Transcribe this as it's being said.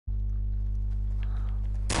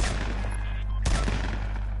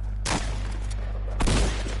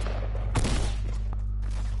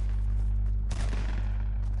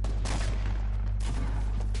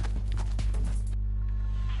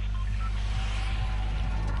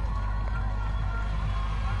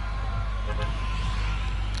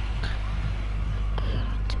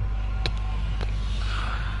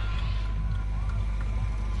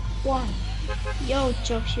one. Yo,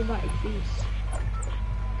 Josh, you batted please.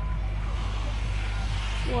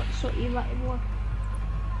 What's up, you batted what?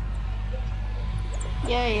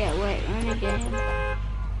 Yeah, wait, we're in a game.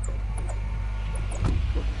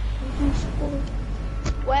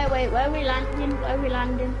 Wait, where are we landing? Where are we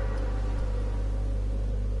landing?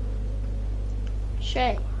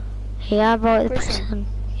 Shay. Yeah, about the prison.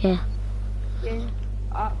 Yeah. Yeah.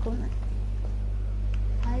 Alright, come on.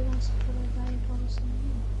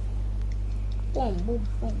 Boom.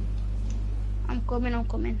 I'm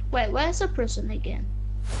coming. Wait, where's the prison again?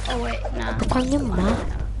 Oh wait, nah. Look on your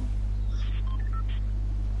map.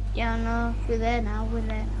 Yeah, no, we're there now.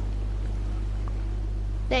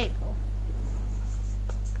 There you go.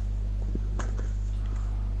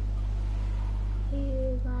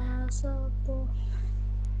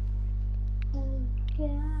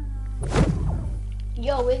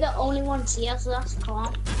 Yo, we're the only ones here, so that's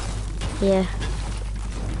calm. Yeah.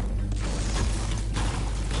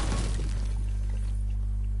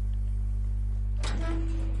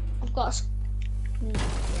 I've got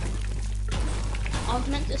I was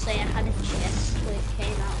meant to say I had a chest, but it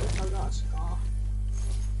came out with I got a scar.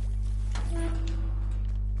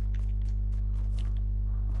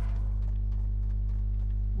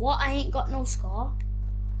 What? I ain't got no scar?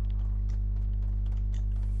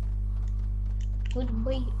 Good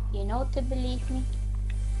boy, you know to believe me.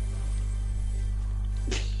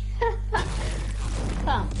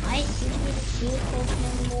 Come, I ain't giving you the shield token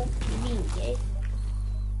anymore. You mean gay?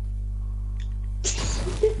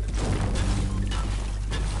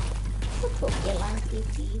 Look up your lanky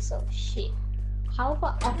piece of shit. How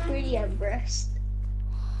about offer your breast?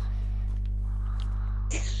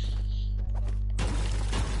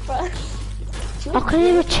 I can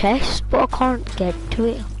hear a chest, but I can't get to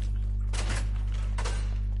it.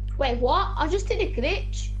 Wait, what? I just did a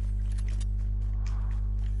glitch.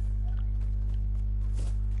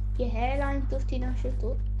 Your hairline tufty now shut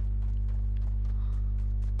up.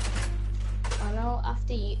 I know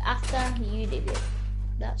after you did it.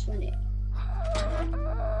 That's when it.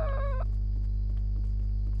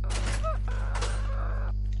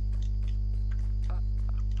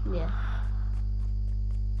 Yeah.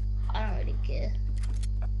 I don't really care.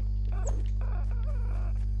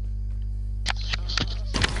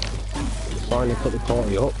 Finally put the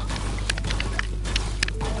party up.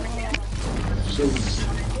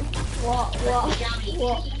 What?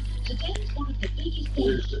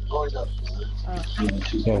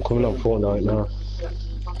 Yeah, I'm coming on Fortnite now.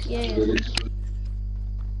 Yeah.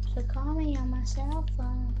 So call me on my cell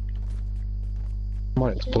phone.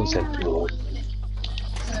 Mine's buzzing.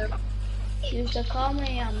 Used to call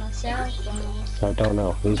me on my cell phone. I don't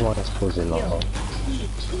know. Whose mine's buzzing like that?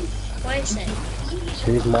 What is it?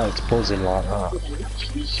 Whose mine's buzzing like that?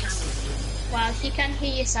 Well, if you can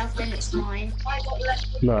hear yourself, then it's mine.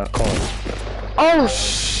 No, I can't. Oh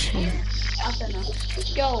shit. I don't know.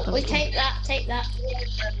 Yo, we take that.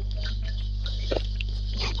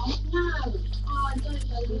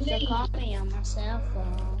 Used to call me on my cell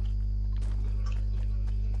phone.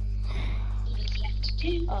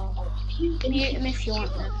 Oh, mute him if you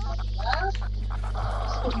want them.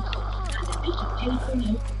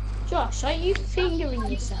 Josh, are you fingering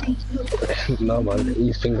yourself? No man,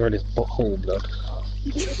 he's fingering his butthole, blood.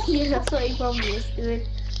 Yeah, that's what he probably is doing.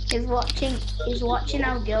 He's watching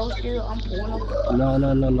how girls do it on Pornhub.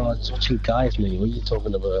 No, it's watching guys, mate. What are you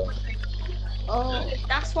talking about? Oh,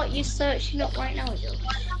 that's what you're searching up right now, Josh.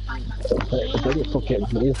 What the fuck it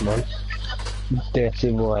is, man?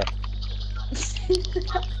 Dirty boy.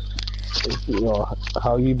 Yo,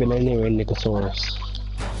 how you been anyway, Nicosaurus?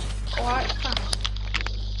 Alright, fine.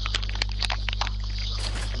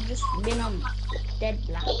 I've just been on Dead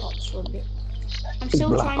Black Ops for a bit. I'm still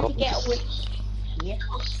Black trying to Ops. get a win. Yeah.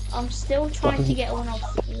 I'm still trying to get one of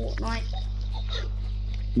Fortnite.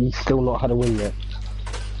 You still not had a win yet?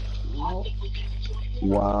 No.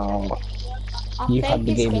 Wow. I'll You've play had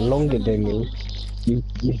the this game game longer for than fun. me.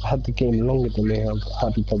 You've had the game longer than me. I've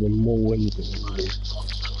had probably more wins than you.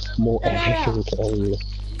 More everything than you.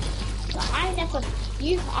 I never.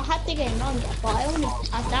 I had the game longer, but I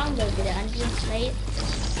downloaded it and didn't play it.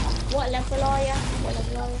 What level are you?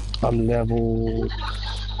 I'm level.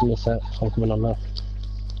 What's that? I'm coming on now.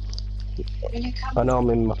 I know I'm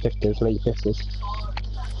in my 50s, late 50s.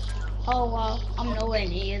 Oh wow, I'm nowhere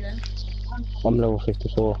near you then. I'm level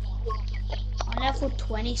 54. I'm level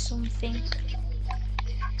 20 something.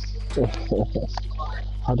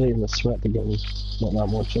 I don't even sweat the game. Not that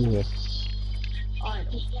much anyway.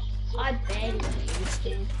 I barely play this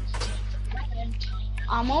game.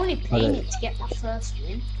 I'm only playing it to get my first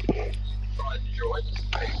win.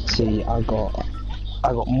 See, I got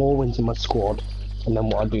I got more wins in my squad, and then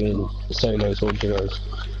what I do in solos or duos.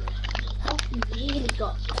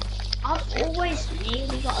 I've always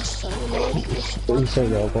nearly got a solo. In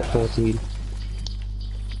solo, I've got 14.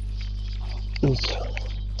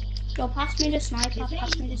 Yo, pass me the sniper,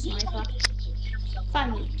 pass me the sniper.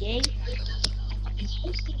 Family gay.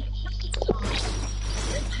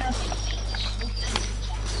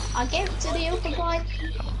 I gave it to the other boy.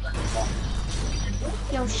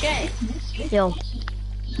 Yo, Shay. Yo.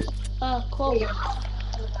 Cool.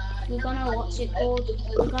 We're gonna, what's it called?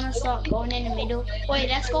 We're gonna start going in the middle. Wait,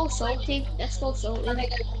 let's go salty. Let's go salty.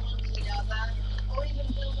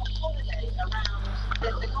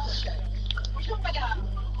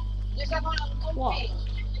 What?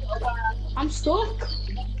 I'm stuck.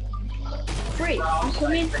 Free, I'm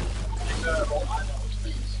coming.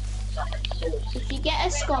 If you get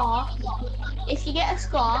a scar,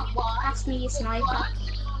 pass me your sniper.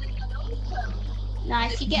 Nah,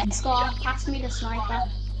 if you get a scar, pass me the sniper.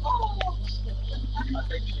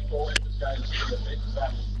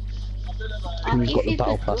 Who's got the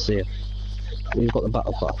battle pass here? Who's got the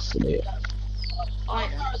battle pass here? I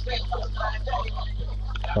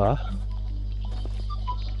Huh?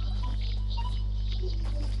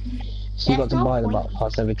 So you got to buy the battle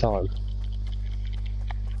pass every time?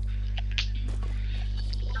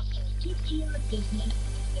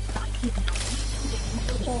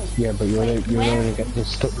 Yeah, but you're only get the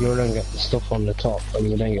stuff. You only get the stuff on the top, and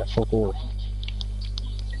you don't get fuck all.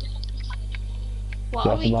 What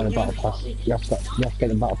You have to buy the battle pass. You have to get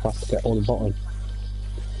the battle pass to get all the bottom.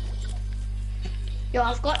 Yo,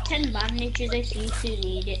 I've got 10 bandages if you two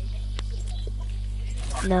need it.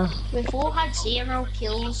 No. We've all had 0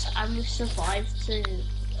 kills and we've survived to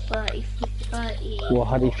 30. Well,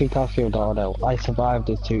 how do you think I feel, Darnell? I survived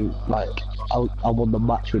it to, like, I won the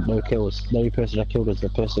match with no kills. The only person I killed was the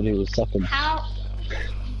person who was second. How?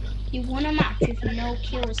 You won a match with no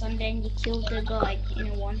kills and then you killed the guy in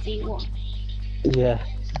a 1v1? Yeah.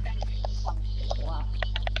 Wow.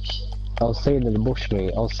 I was staying in the bush,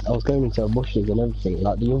 mate. I was going into the bushes and everything.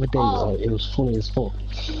 Like, the other day, like, it was funny as fuck.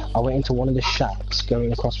 I went into one of the shacks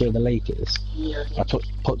going across where the lake is. I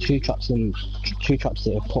put two traps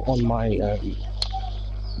there, put on my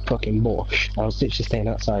fucking bush. I was literally staying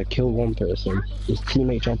outside, killed one person. His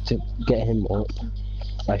teammate tried to get him up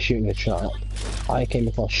by shooting a trap. I came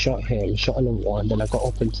across, shot him, shot another one, then I got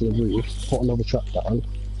up into the roof, put another trap down,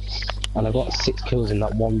 and I got 6 kills in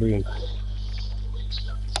that one room.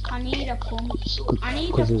 I need a pump.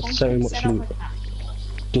 Because there was so much loot.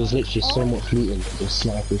 There was literally so much loot in it. There was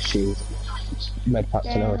snipers, shields, med packs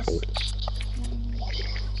and everything.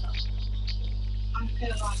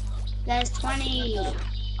 There's 20,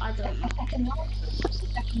 I don't know.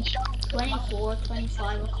 24, 25,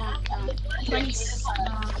 I can't count. 24,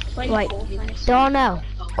 Right. 26. Darnell,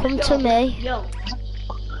 come to me. Yo.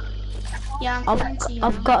 Yeah, I'm coming to you.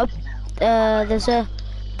 I've got a, there's a,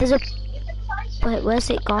 wait, where's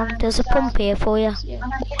it gone? There's a pump here for you. Yeah.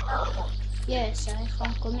 Yeah, so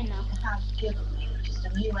I'm coming now. Yeah.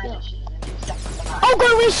 Oh,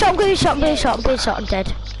 I'm being shot, I'm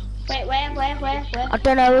dead. Wait, where? I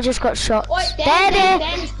don't know, I just got shot. Wait,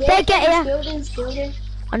 There, get ya. Buildings.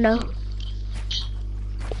 I know.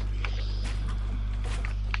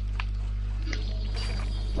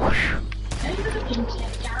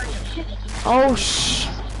 Oh, shh.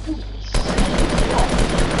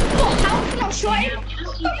 What, how can I shot him?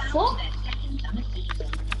 Fuck.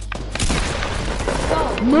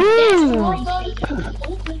 Move!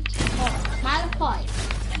 Malachi.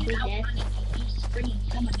 We're dead.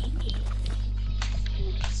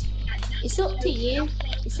 It's up to you.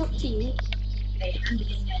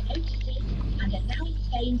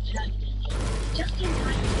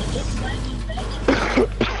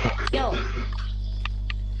 Yo.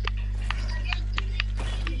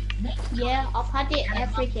 Yeah, I've had it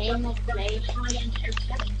every game I've played.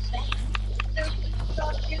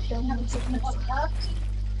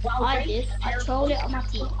 I did. I trolled it on my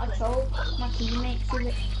team. I trolled my teammates with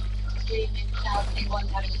it.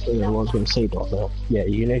 Yeah, I was going to say that now. Yeah,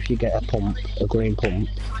 you know if you get a pump, a green pump,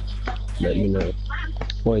 let me know.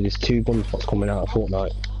 Boy, there's 2 gun spots coming out of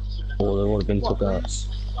Fortnite. Or they would have been took out.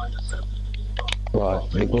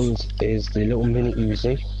 Right, the guns is the little mini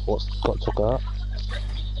Uzi, what's got took out.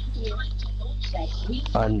 Yeah.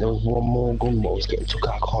 And there was one more gun what was getting took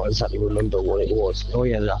out, I can't exactly remember what it was. Oh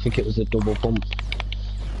yeah, I think it was a double pump.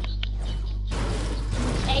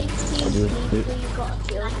 18 people you got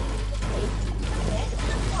to kill.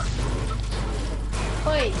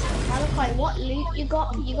 Oi, Malachi, what loot you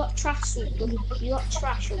got? You got trash or good? You got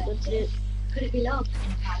trash or good loot? Could it be long?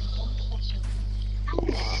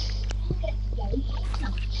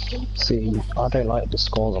 See, I don't like the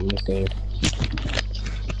scores on this game.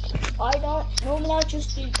 I don't. Normally I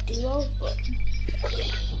just do duo, but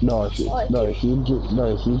No, if you, like no, if you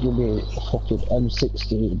give me a fucking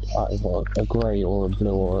M16 either a grey or a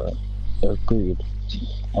blue or a green,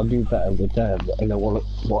 I'll do better with them. And then what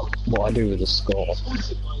I do with the score.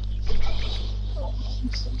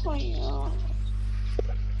 oh, yeah.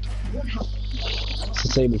 It's the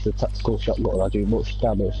same as the tactical shotgun. I do much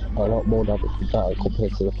damage, a lot more damage with that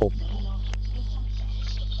compared to the pump.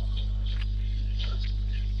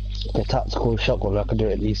 The tactical shotgun, I can do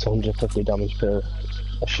at least 150 damage per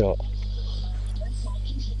a shot.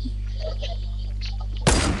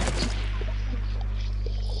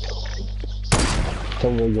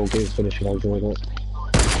 Tell me when your game's finishing, I'll join it.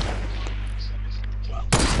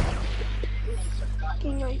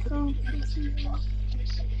 Here I go.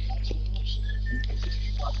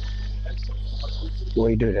 What are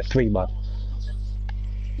you doing, a 3-man?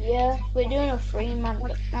 Yeah, we're doing a 3-man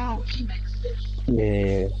now.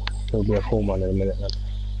 Yeah, it'll be a 4-man in a minute then.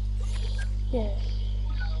 Yeah.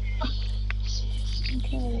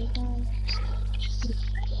 Okay,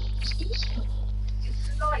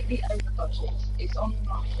 Slightly over budget. It's on the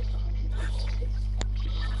market for 150.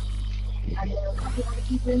 And there are a couple of other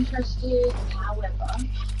people interested. However,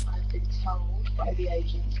 I've been told by the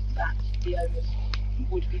agent that the owners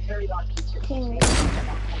would be very likely to okay.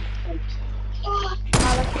 Oh,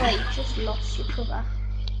 Malachi, you just lost your cover.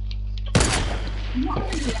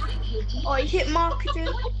 Oh, you hit marketing.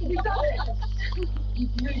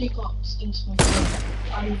 You've really got into my head.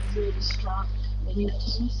 I'm really struck when you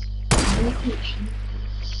notice. Really crucial.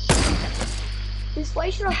 This way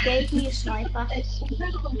should have gave me a sniper. It's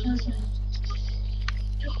incredible, doesn't it?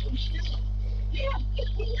 Yeah,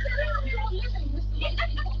 that's the most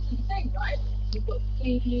important thing, right? You've got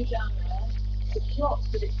 3 views down there. The plots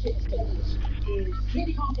that it fits in is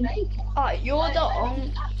really half an acre. Alright, you're the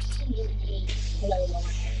only. Absolutely low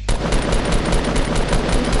light.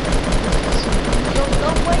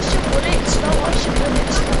 Don't waste your bullets. Don't waste your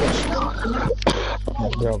bullets.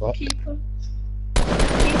 Yeah, but Keep them.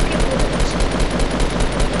 Keep your bullets.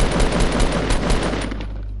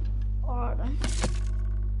 Alright then.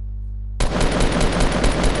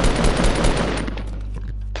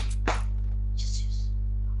 Yes.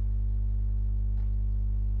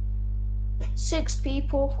 6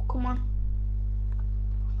 people. Come on.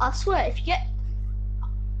 I swear, if you get.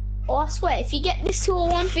 Oh, I swear, if you get this to a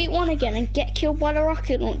 1v1 again and get killed by the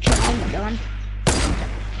rocket launcher, I'm done.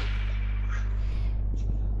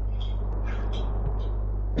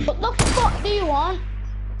 What the fuck do you want?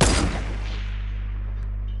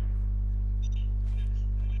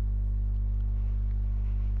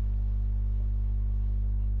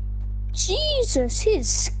 Jesus, his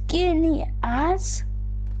skinny ass.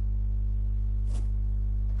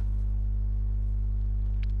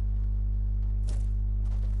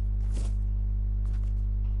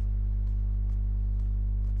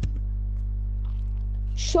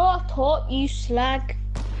 Shut up, you slag.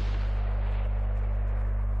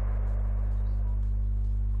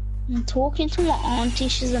 I'm talking to my auntie,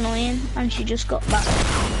 she's annoying, and she just got back.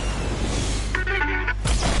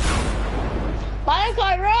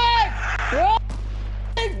 Malachi, run! Run!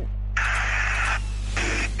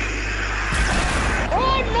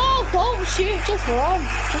 Run, no, don't shoot, just run.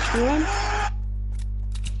 Just run.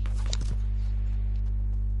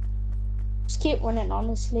 Just keep running,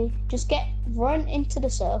 honestly. Just run into the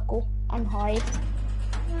circle and hide.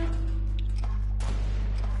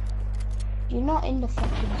 You're not in the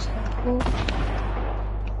fucking circle.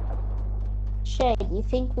 Shade, you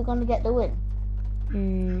think we're gonna get the win?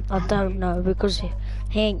 I don't know because he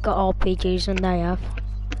ain't got RPGs and they have.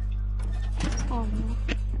 Oh no.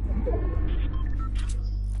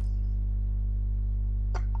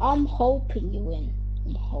 I'm hoping you win.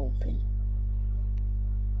 I'm hoping.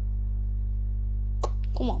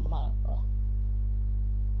 Come on, Malachi.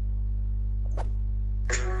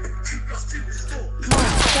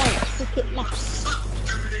 Look at maps.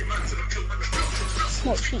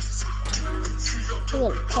 No cheats.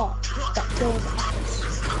 Little car that kills apples.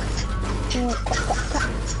 You know, cut.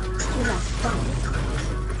 You know,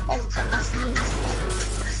 oh, that's me.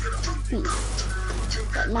 Beef.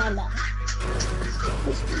 But my man.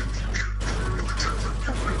 This beef.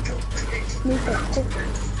 Move it.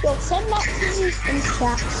 Yo, send that to me in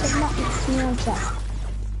chat. Send that to me on chat.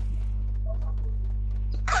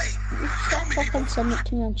 Fucking send it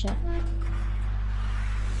to me on chat.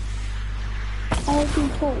 I'll do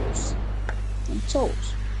tools. And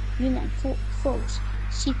tools. You know, fools.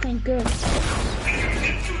 Sequin girls.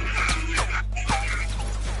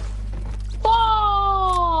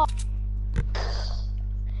 Fuck!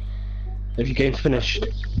 Have your games finished?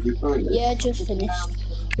 Yeah, just finished.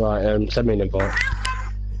 Right, send me an invite.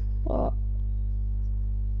 What?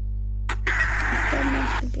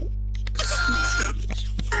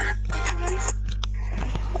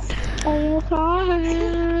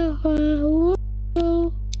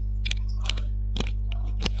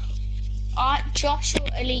 Alright, Josh or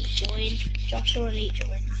Elite join. Josh or Elite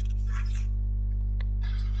join.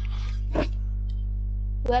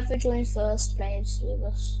 Whoever joins first plays with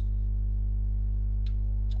us.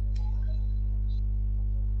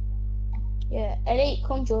 Yeah, Elite,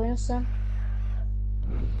 come join us then.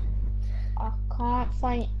 I can't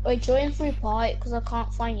find. Wait, join through Pike because I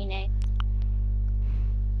can't find your name.